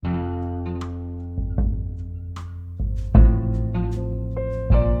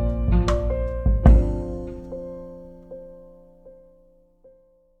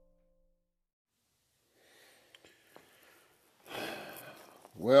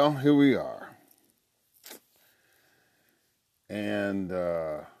Well, here we are. And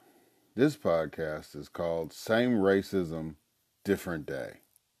this podcast is called Same Racism, Different Day,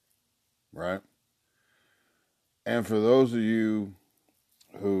 right? And for those of you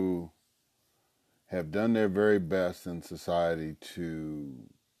who have done their very best in society to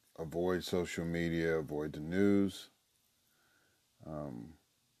avoid social media, avoid the news,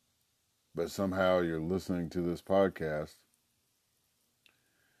 but somehow you're listening to this podcast,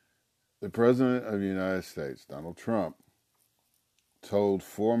 the President of the United States, Donald Trump, told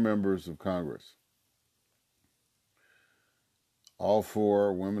 4 members of Congress, all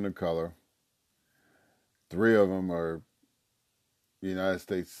 4 women of color, 3 of them are United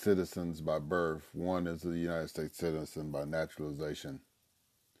States citizens by birth. 1 is a United States citizen by naturalization.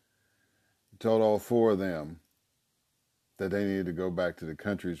 He told all 4 of them that they needed to go back to the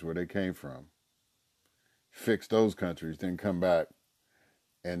countries where they came from, fix those countries, then come back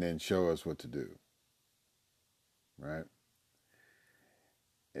and then show us what to do. Right?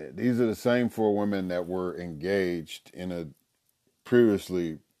 These are the same 4 women that were engaged in a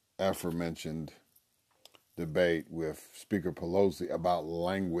previously aforementioned debate with Speaker Pelosi about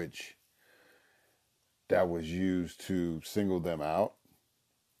language that was used to single them out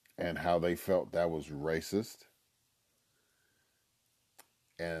and how they felt that was racist.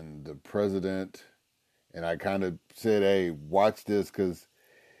 And the president, and I kind of said, hey, watch this, because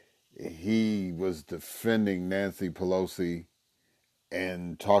he was defending Nancy Pelosi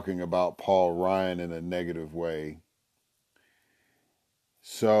and talking about Paul Ryan in a negative way.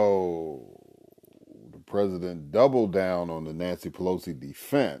 So the president doubled down on the Nancy Pelosi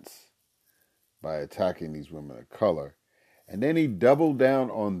defense by attacking these women of color. And then he doubled down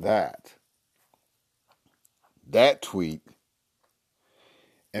on that tweet,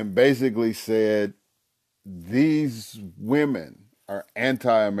 and basically said these women are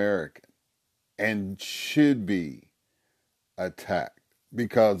anti-American and should be attacked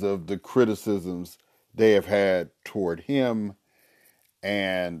because of the criticisms they have had toward him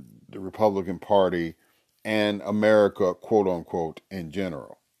and the Republican Party and America, quote unquote, in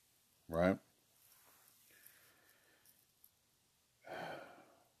general, right?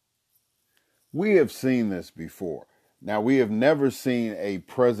 We have seen this before. Now, we have never seen a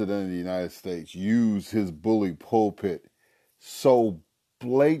president of the United States use his bully pulpit so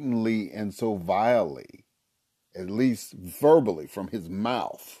blatantly and so vilely, at least verbally from his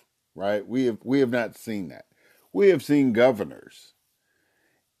mouth, right? We have not seen that. We have seen governors,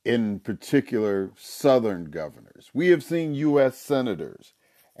 in particular Southern governors. We have seen U.S. senators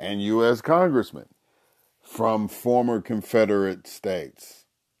and U.S. congressmen from former Confederate states,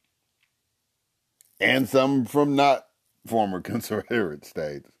 and some from not former Confederate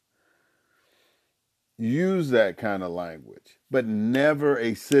states, use that kind of language, but never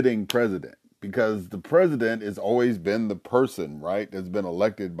a sitting president, because the president has always been the person, right, that's been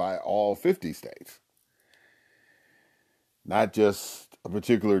elected by all 50 states, not just a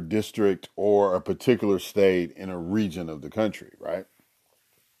particular district or a particular state in a region of the country, right?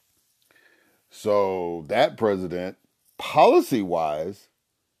 So that president, policy-wise,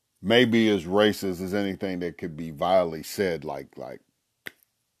 may be as racist as anything that could be vilely said, like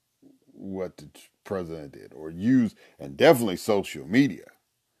what the president did, or use, and definitely social media.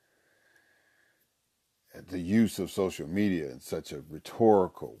 The use of social media in such a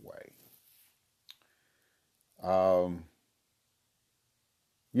rhetorical way.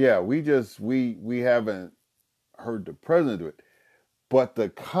 We haven't heard the president do it, but the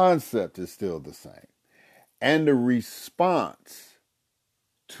concept is still the same, and the response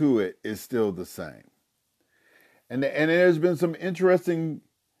to it is still the same. And there's been some interesting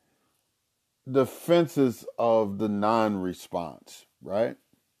defenses of the non-response, right?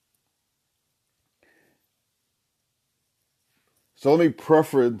 So let me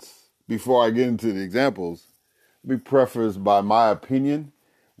preface, before I get into the examples, let me preface by my opinion,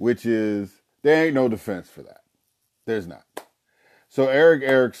 which is there ain't no defense for that. There's not. So Eric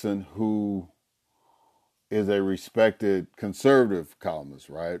Erickson, who is a respected conservative columnist,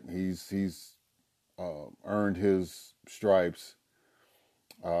 right? He's earned his stripes.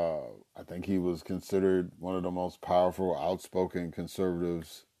 I think he was considered one of the most powerful, outspoken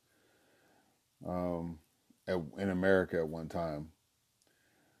conservatives in America at one time.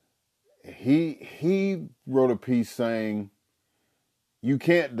 He wrote a piece saying you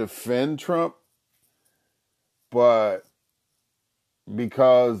can't defend Trump, but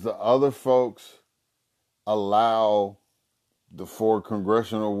because the other folks allow the 4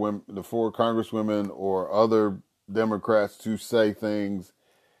 congresswomen or other Democrats to say things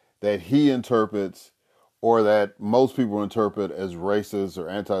that he interprets or that most people interpret as racist or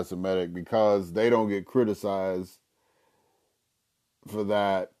anti-Semitic because they don't get criticized for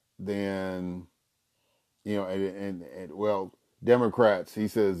that, then, well, Democrats, he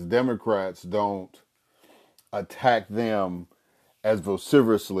says Democrats don't attack them as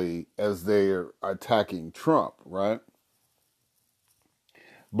vociferously as they're attacking Trump, right?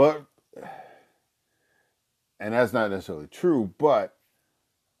 But, and that's not necessarily true, but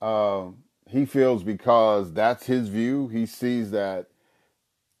he feels because that's his view, he sees that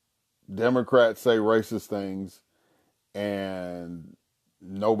Democrats say racist things and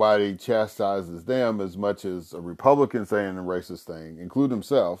nobody chastises them as much as a Republican saying a racist thing, include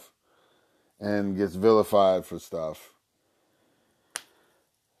himself, and gets vilified for stuff,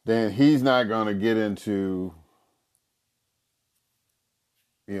 then he's not going to get into,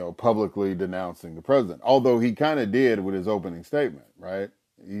 publicly denouncing the president. Although he kind of did with his opening statement, right?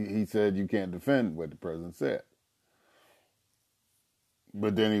 He said you can't defend what the president said.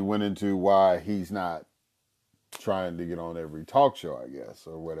 But then he went into why he's not trying to get on every talk show, I guess,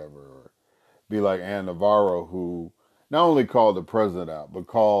 or whatever. Or be like Ann Navarro, who not only called the president out, but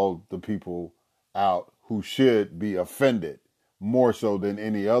called the people out who should be offended more so than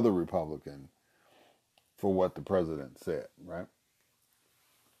any other Republican for what the president said, right?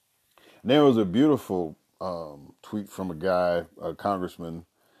 And there was a beautiful tweet from a guy, a Congressman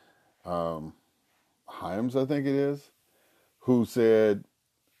Hyams, I think it is, who said,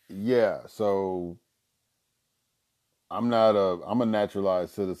 yeah, so I'm a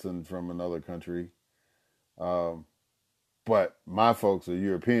naturalized citizen from another country, but my folks are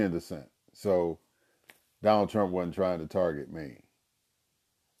European descent. So Donald Trump wasn't trying to target me,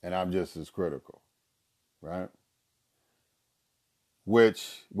 and I'm just as critical, right?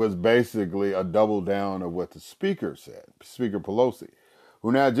 Which was basically a double down of what the speaker said, Speaker Pelosi,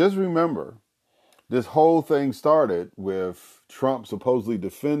 who, now just remember, this whole thing started with Trump supposedly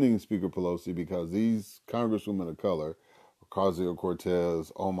defending Speaker Pelosi because these congresswomen of color,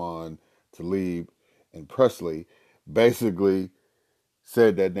 Ocasio-Cortez, Oman, Tlaib, and Presley, basically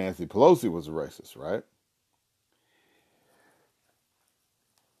said that Nancy Pelosi was a racist, right?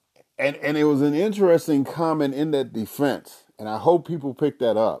 And it was an interesting comment in that defense, and I hope people pick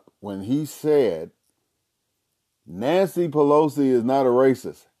that up, when he said, Nancy Pelosi is not a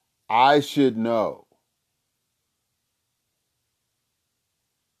racist. I should know.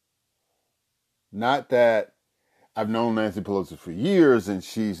 Not that I've known Nancy Pelosi for years and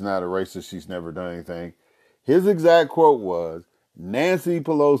she's not a racist, she's never done anything. His exact quote was, Nancy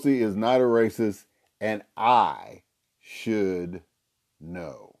Pelosi is not a racist and I should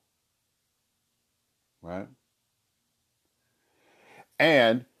know. Right?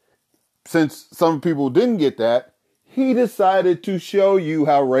 And since some people didn't get that, he decided to show you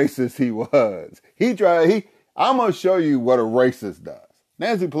how racist he was. I'm going to show you what a racist does.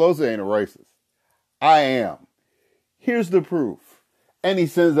 Nancy Pelosi ain't a racist. I am. Here's the proof. And he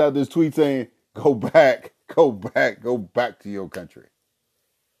sends out this tweet saying, go back to your country.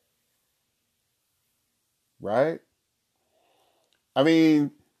 Right? I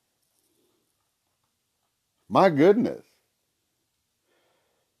mean, my goodness.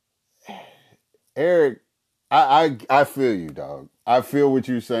 Eric, I feel you, dog. I feel what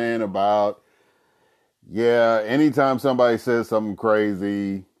you're saying about, yeah, anytime somebody says something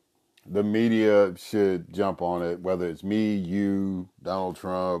crazy, the media should jump on it, whether it's me, you, Donald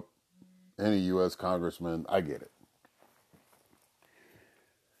Trump, any U.S. congressman. I get it.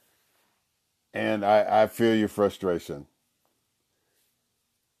 And I feel your frustration.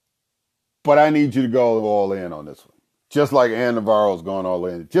 But I need you to go all in on this one. Just like Ann Navarro's going all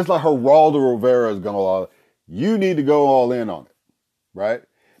in. Just like Geraldo Rivera is going all in. You need to go all in on it. Right?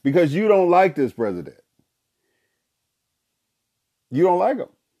 Because you don't like this president. You don't like him.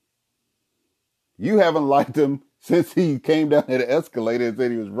 You haven't liked him since he came down to the escalator and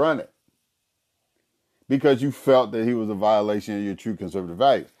said he was running. Because you felt that he was a violation of your true conservative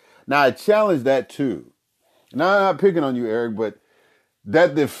values. Now, I challenge that too. Now, I'm not picking on you, Eric, but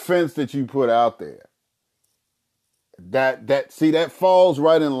that defense that you put out there, that falls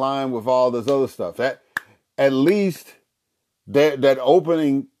right in line with all this other stuff. That, at least that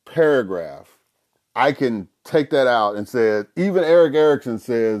opening paragraph, I can take that out and say, even Eric Erickson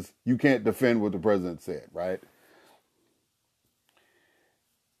says you can't defend what the president said, right?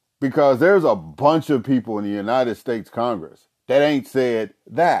 Because there's a bunch of people in the United States Congress that ain't said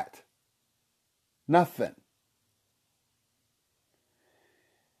that. Nothing.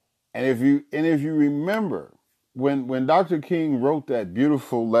 And if you remember, when Dr. King wrote that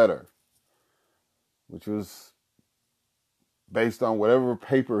beautiful letter, which was based on whatever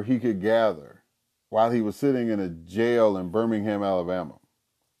paper he could gather while he was sitting in a jail in Birmingham, Alabama.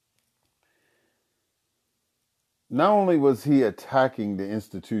 Not only was he attacking the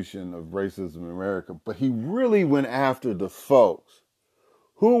institution of racism in America, but he really went after the folks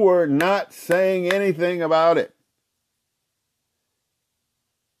who were not saying anything about it.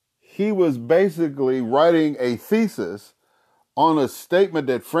 He was basically writing a thesis on a statement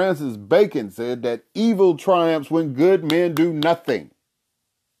that Francis Bacon said, that evil triumphs when good men do nothing.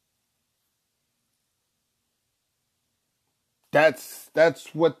 That's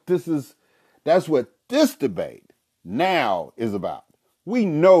what this debate now is about. We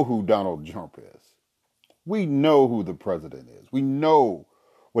know who Donald Trump is. We know who the president is. We know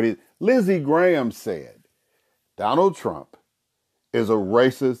what he is. Lindsey Graham said Donald Trump is a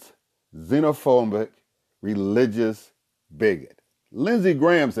racist, xenophobic, religious bigot. Lindsey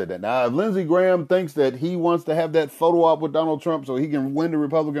Graham said that. Now, if Lindsey Graham thinks that he wants to have that photo op with Donald Trump so he can win the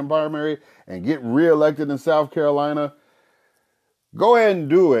Republican primary and get reelected in South Carolina, go ahead and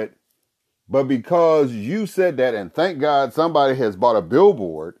do it. But because you said that, and thank God somebody has bought a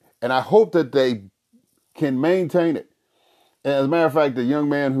billboard, and I hope that they can maintain it. And as a matter of fact, the young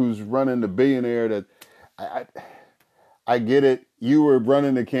man who's running the billionaire, that I get it. You were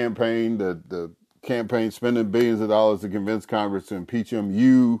running the campaign, the campaign spending billions of dollars to convince Congress to impeach him.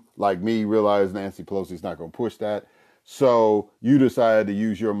 You, like me, realized Nancy Pelosi's not going to push that. So you decided to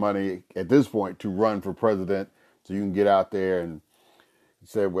use your money at this point to run for president so you can get out there and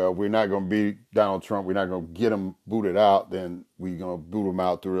say, well, we're not going to beat Donald Trump. We're not going to get him booted out. Then we're going to boot him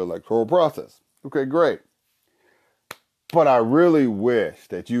out through the electoral process. Okay, great. But I really wish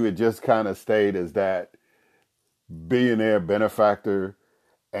that you had just kind of stayed as that billionaire benefactor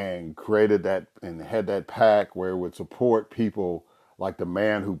and created that and had that PAC where it would support people like the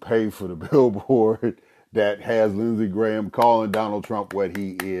man who paid for the billboard that has Lindsey Graham calling Donald Trump what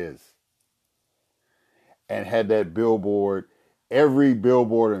he is. And had that billboard, every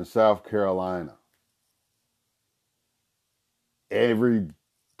billboard in South Carolina, every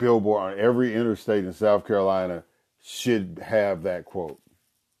billboard on every interstate in South Carolina should have that quote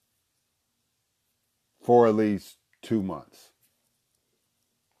for at least 2 months.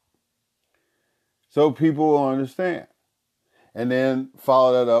 So people will understand. And then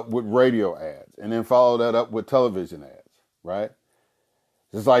follow that up with radio ads. And then follow that up with television ads, right?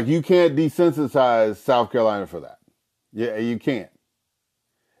 It's like you can't desensitize South Carolina for that. Yeah, you can't.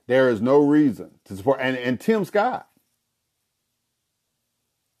 There is no reason to support. And Tim Scott.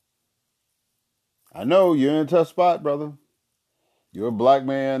 I know you're in a tough spot, brother. You're a black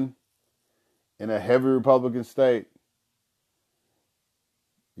man in a heavy Republican state.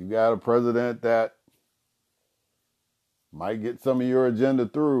 You got a president that might get some of your agenda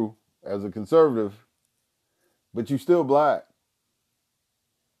through as a conservative, but you still black.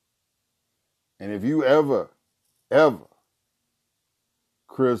 And if you ever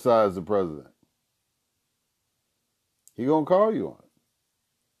criticize the president, he gonna call you on it.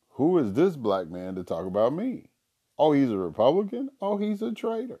 Who is this black man to talk about me? Oh, he's a Republican? Oh, he's a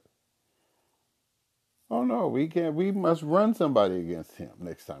traitor. Oh no, we must run somebody against him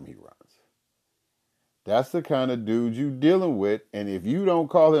next time he runs. That's the kind of dude you dealing with, and if you don't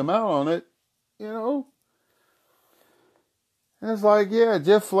call him out on it, it's like, yeah,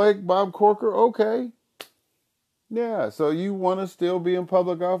 Jeff Flake, Bob Corker, okay. Yeah, so you want to still be in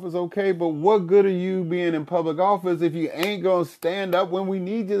public office, okay, but what good are you being in public office if you ain't going to stand up when we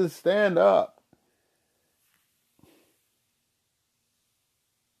need you to stand up?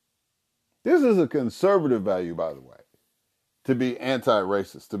 This is a conservative value, by the way, to be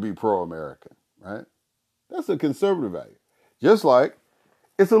anti-racist, to be pro-American, right? That's a conservative value. Just like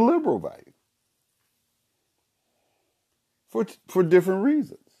it's a liberal value. For different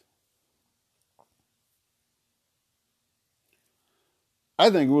reasons. I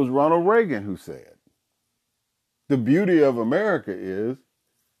think it was Ronald Reagan who said, the beauty of America is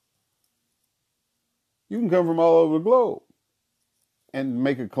you can come from all over the globe and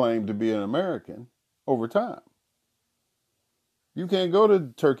make a claim to be an American over time. You can't go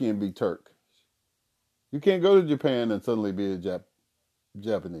to Turkey and be Turk. You can't go to Japan and suddenly be a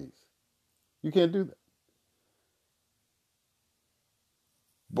Japanese. You can't do that.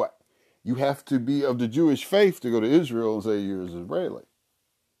 But you have to be of the Jewish faith to go to Israel and say you're Israeli.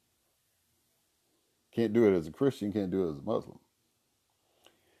 Can't do it as a Christian, can't do it as a Muslim.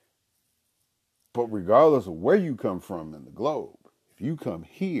 But regardless of where you come from in the globe, if you come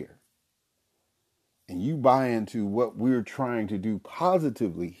here and you buy into what we're trying to do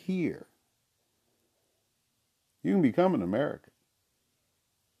positively here, you can become an American.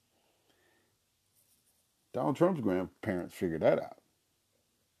 Donald Trump's grandparents figured that out.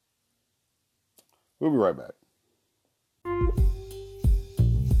 We'll be right back.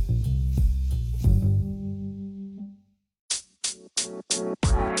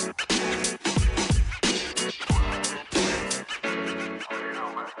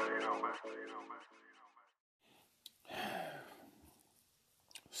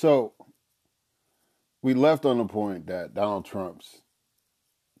 So we left on the point that Donald Trump's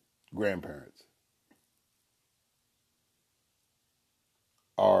grandparents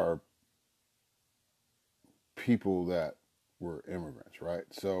are people that were immigrants, right?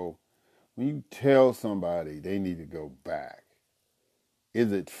 So when you tell somebody they need to go back,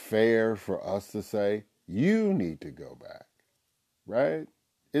 is it fair for us to say, you need to go back, right?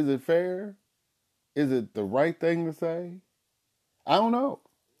 Is it fair? Is it the right thing to say? I don't know.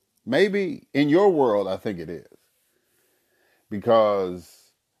 Maybe in your world, I think it is.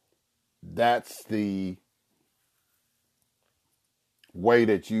 Because that's the way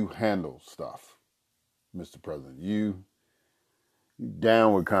that you handle stuff, Mr. President. You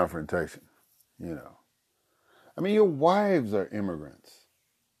down with confrontation, you know. I mean, your wives are immigrants.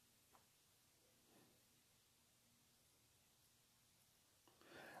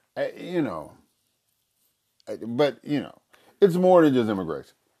 You know, but, you know, it's more than just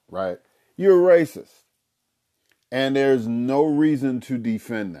immigration, right? You're racist. And there's no reason to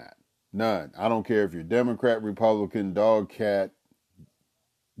defend that. None. I don't care if you're Democrat, Republican, dog, cat,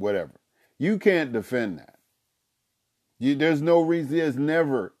 whatever. You can't defend that. There's no reason, there's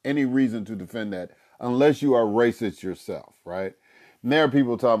never any reason to defend that unless you are racist yourself, right? And there are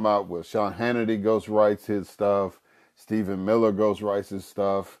people talking about, well, Sean Hannity ghostwrites his stuff, Stephen Miller ghostwrites his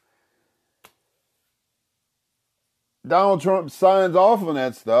stuff. Donald Trump signs off on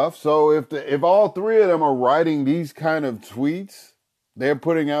that stuff. So if all three of them are writing these kind of tweets, they're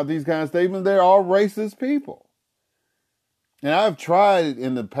putting out these kind of statements, they're all racist people. And I've tried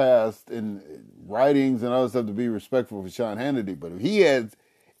in the past in writings and other stuff to be respectful for Sean Hannity, but if he has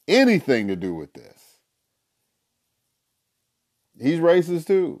anything to do with this, he's racist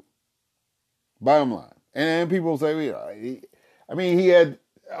too. Bottom line. And people say, he had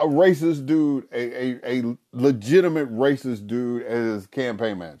a racist dude, a legitimate racist dude as his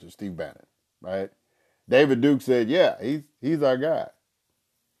campaign manager, Steve Bannon, right? David Duke said, yeah, he's our guy.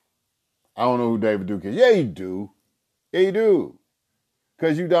 I don't know who David Duke is. Yeah, you do. Yeah, you do.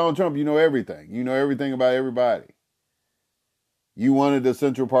 Because you Donald Trump, you know everything. You know everything about everybody. You wanted the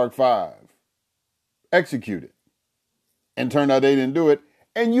Central Park 5 executed. And turned out they didn't do it.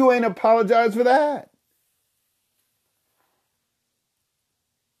 And you ain't apologized for that.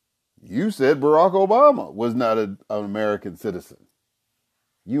 You said Barack Obama was not an American citizen.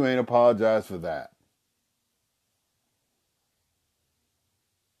 You ain't apologized for that.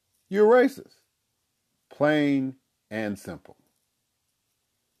 You're racist. Plain and simple.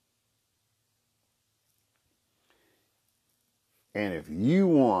 And if you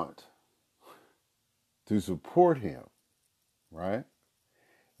want to support him, right?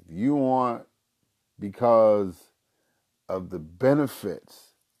 If you want, because of the benefits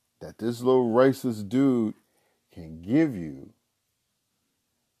that this little racist dude can give you,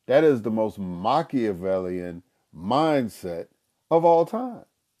 that is the most Machiavellian mindset of all time.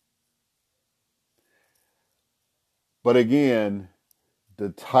 But again, the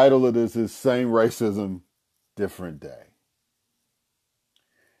title of this is Same Racism, Different Day.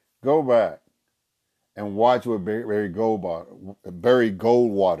 Go back and watch what Barry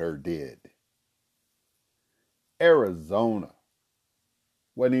Goldwater did. Arizona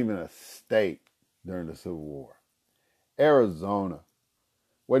wasn't even a state during the Civil War. Arizona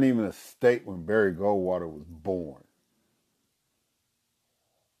wasn't even a state when Barry Goldwater was born.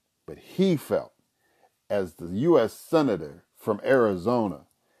 But he felt, as the U.S. Senator from Arizona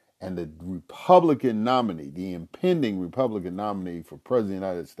and the Republican nominee, the impending Republican nominee for President of the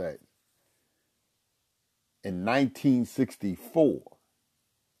United States, in 1964,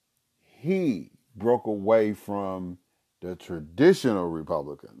 he broke away from the traditional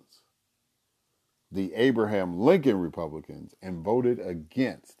Republicans, the Abraham Lincoln Republicans, and voted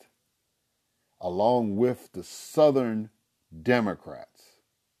against, along with the Southern Democrats,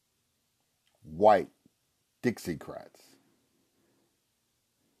 white Dixiecrats,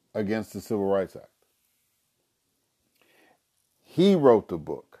 against the Civil Rights Act. He wrote the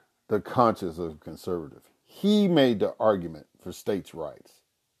book, The Conscience of a Conservative. He made the argument for states' rights,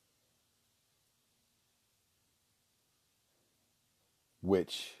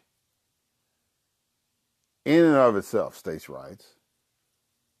 which, in and of itself, states' rights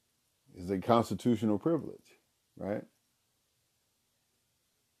is a constitutional privilege, right?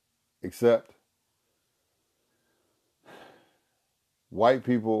 Except white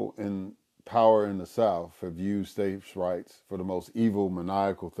people in power in the South have used states' rights for the most evil,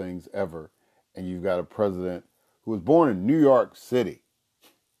 maniacal things ever. And you've got a president who was born in New York City,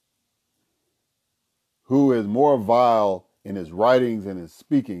 who is more vile in his writings and his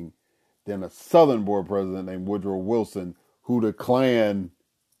speaking than a Southern-born president named Woodrow Wilson, who the Klan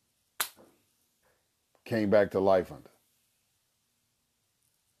came back to life under.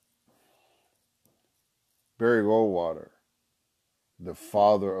 Barry Goldwater, the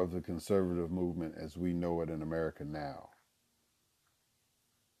father of the conservative movement as we know it in America now,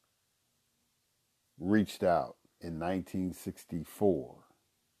 reached out in 1964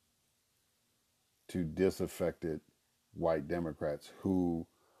 to disaffected white Democrats who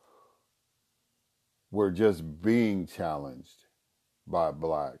were just being challenged by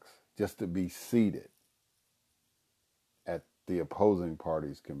blacks just to be seated at the opposing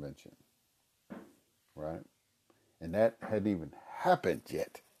party's convention, right? And that hadn't even happened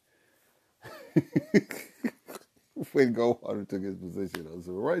yet when Goldwater took his position on the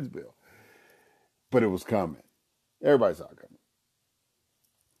Civil Rights Bill. But it was coming. Everybody saw it coming.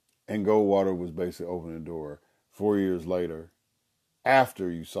 And Goldwater was basically opening the door 4 years later, after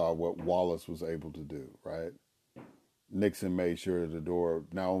you saw what Wallace was able to do, right? Nixon made sure the door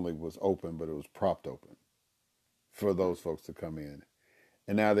not only was open, but it was propped open for those folks to come in.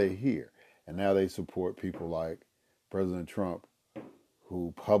 And now they're here. And now they support people like President Trump,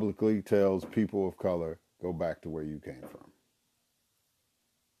 who publicly tells people of color, go back to where you came from.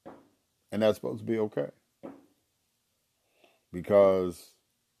 And that's supposed to be okay. Because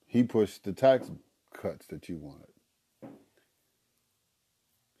he pushed the tax cuts that you wanted.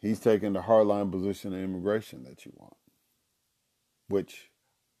 He's taken the hardline position in immigration that you want. Which,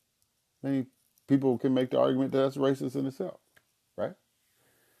 many people can make the argument that that's racist in itself, right?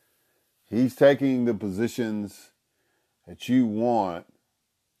 He's taking the positions that you want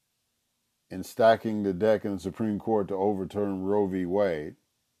and stacking the deck in the Supreme Court to overturn Roe v. Wade,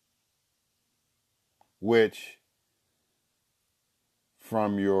 which,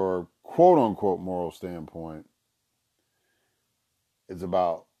 from your quote-unquote moral standpoint, is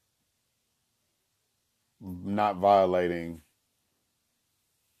about not violating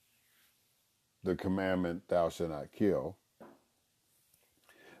the commandment, thou shalt not kill.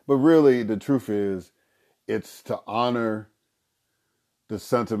 But really, the truth is, it's to honor the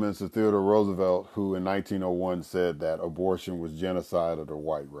sentiments of Theodore Roosevelt, who in 1901 said that abortion was genocide of the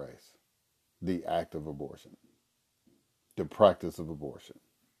white race. The act of abortion, the practice of abortion,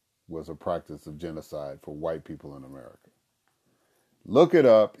 was a practice of genocide for white people in America. Look it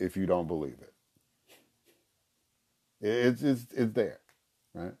up if you don't believe it. It's there,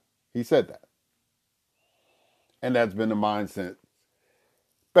 right? He said that. And that's been the mindset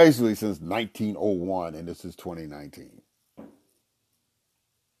basically since 1901, and this is 2019.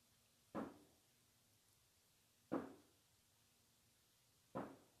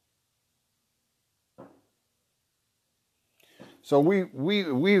 So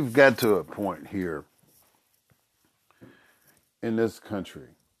we've got to a point here in this country.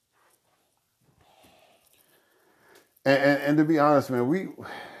 And to be honest, man,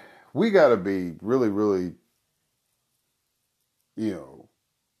 we got to be really, really,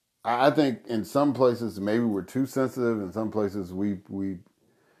 I think in some places maybe we're too sensitive. In some places we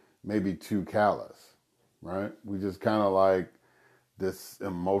may be too callous, right? We just kind of like this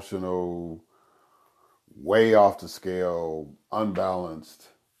emotional, way off the scale, unbalanced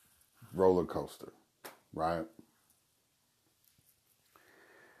roller coaster, right?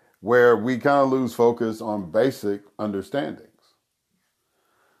 Where we kind of lose focus on basic understandings.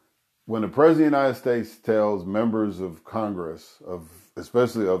 When the President of the United States tells members of Congress,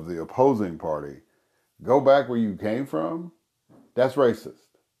 especially of the opposing party, go back where you came from, that's racist.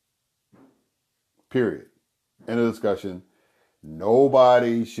 Period. End of discussion.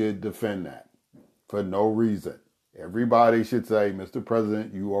 Nobody should defend that for no reason. Everybody should say, Mr.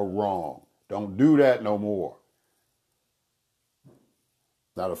 President, you are wrong. Don't do that no more.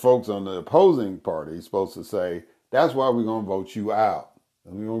 Now, the folks on the opposing party are supposed to say, that's why we're going to vote you out.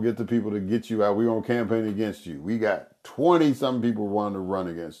 And we're going to get the people to get you out. We're going to campaign against you. We got 20-some people wanting to run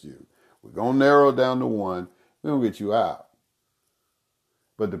against you. We're going to narrow it down to one. We're going to get you out.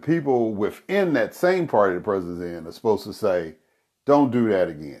 But the people within that same party the president's in are supposed to say, don't do that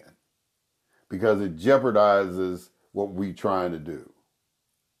again. Because it jeopardizes what we're trying to do.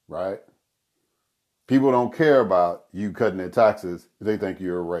 Right? People don't care about you cutting their taxes if they think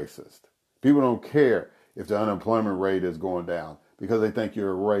you're a racist. People don't care if the unemployment rate is going down because they think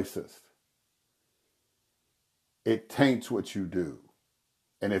you're a racist. It taints what you do.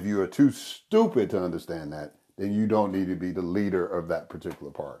 And if you are too stupid to understand that, then you don't need to be the leader of that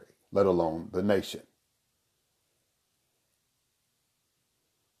particular party. let alone the nation.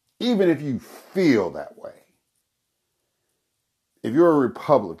 Even if you feel that way, if you're a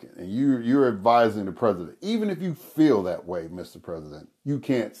Republican and you're advising the president, even if you feel that way, Mr. President, you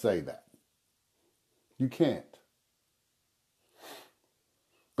can't say that. You can't.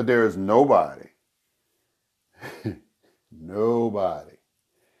 But there is nobody in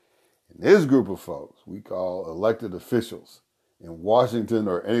this group of folks we call elected officials in Washington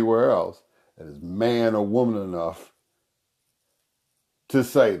or anywhere else that is man or woman enough to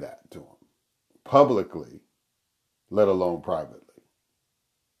say that to them publicly, let alone privately.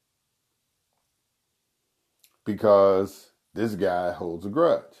 Because this guy holds a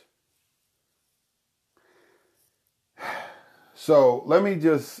grudge. So let me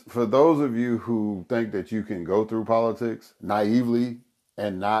just, for those of you who think that you can go through politics naively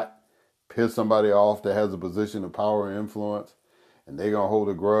and not piss somebody off that has a position of power and influence, and they're going to hold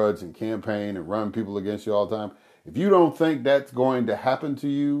a grudge and campaign and run people against you all the time. If you don't think that's going to happen to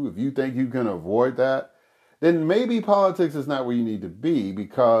you, if you think you can avoid that, then maybe politics is not where you need to be,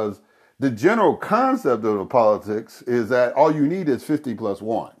 because the general concept of the politics is that all you need is 50 plus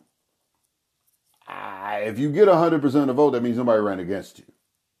 1. If you get 100% of the vote, that means nobody ran against you.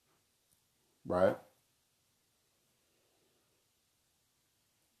 Right?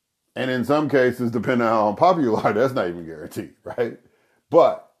 And in some cases, depending on how unpopular you are, that's not even guaranteed, right?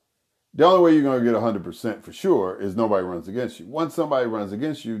 But the only way you're going to get 100% for sure is nobody runs against you. Once somebody runs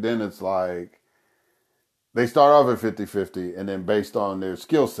against you, then it's like they start off at 50-50, and then based on their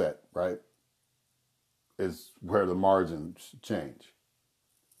skill set, right, is where the margins change.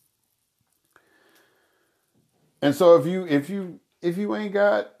 And so if you ain't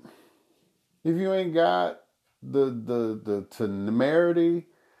got the temerity,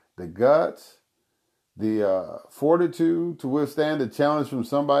 the guts, the fortitude to withstand a challenge from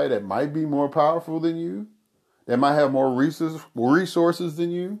somebody that might be more powerful than you, that might have more resources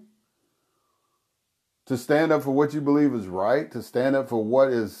than you, to stand up for what you believe is right, to stand up for what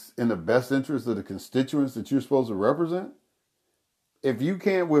is in the best interest of the constituents that you're supposed to represent, if you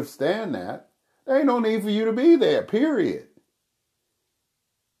can't withstand that, there ain't no need for you to be there, period.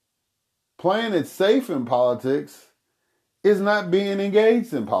 Playing it safe in politics is not being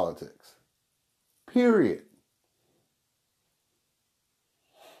engaged in politics, period.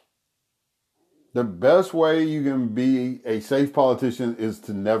 The best way you can be a safe politician is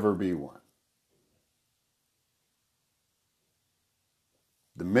to never be one.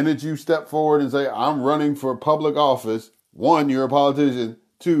 The minute you step forward and say, I'm running for public office, 1, you're a politician,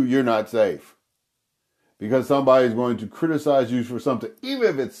 2, you're not safe. Because somebody's going to criticize you for something, even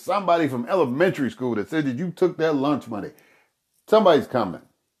if it's somebody from elementary school that said that you took their lunch money. Somebody's coming.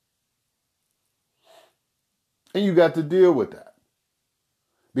 And you got to deal with that.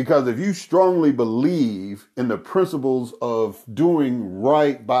 Because if you strongly believe in the principles of doing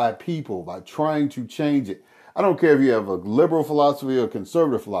right by people, by trying to change it, I don't care if you have a liberal philosophy or a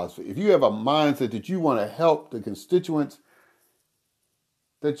conservative philosophy. If you have a mindset that you want to help the constituents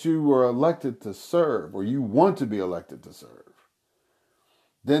that you were elected to serve, or you want to be elected to serve,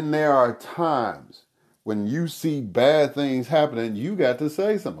 then there are times when you see bad things happening, you got to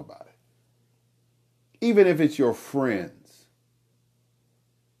say something about it. Even if it's your friends.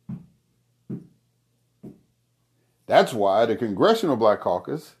 That's why the Congressional Black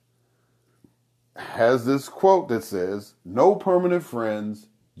Caucus has this quote that says, no permanent friends,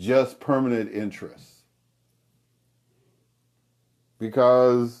 just permanent interests.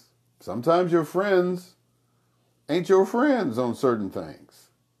 Because sometimes your friends ain't your friends on certain things.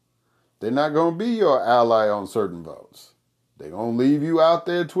 They're not going to be your ally on certain votes. They're going to leave you out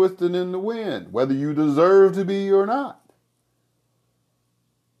there twisting in the wind, whether you deserve to be or not.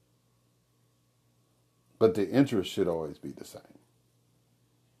 But the interest should always be the same.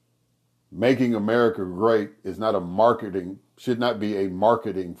 Making America great is not should not be a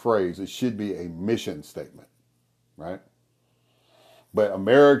marketing phrase. It should be a mission statement, right? But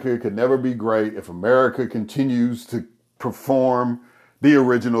America could never be great if America continues to perform the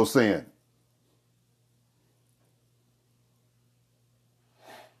original sin.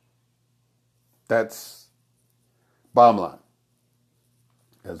 That's bottom line.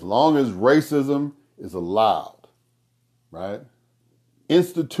 As long as racism is allowed, right?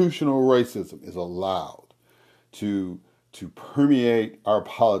 Institutional racism is allowed to permeate our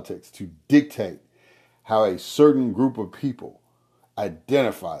politics, to dictate how a certain group of people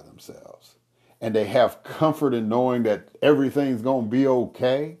identify themselves, and they have comfort in knowing that everything's going to be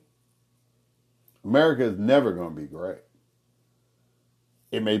okay, America is never going to be great.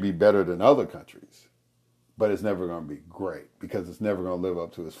 It may be better than other countries, but it's never going to be great because it's never going to live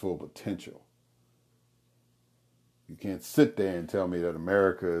up to its full potential. You can't sit there and tell me that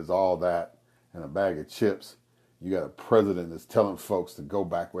America is all that and a bag of chips. You got a president that's telling folks to go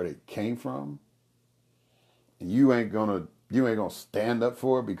back where they came from, and you ain't gonna stand up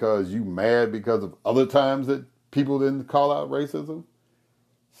for it because you mad because of other times that people didn't call out racism.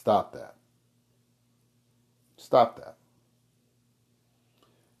 Stop that. Stop that.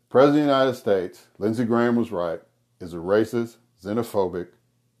 President of the United States, Lindsey Graham was right, is a racist, xenophobic,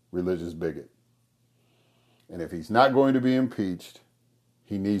 religious bigot. And if he's not going to be impeached,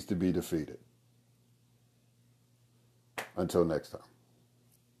 he needs to be defeated. Until next time.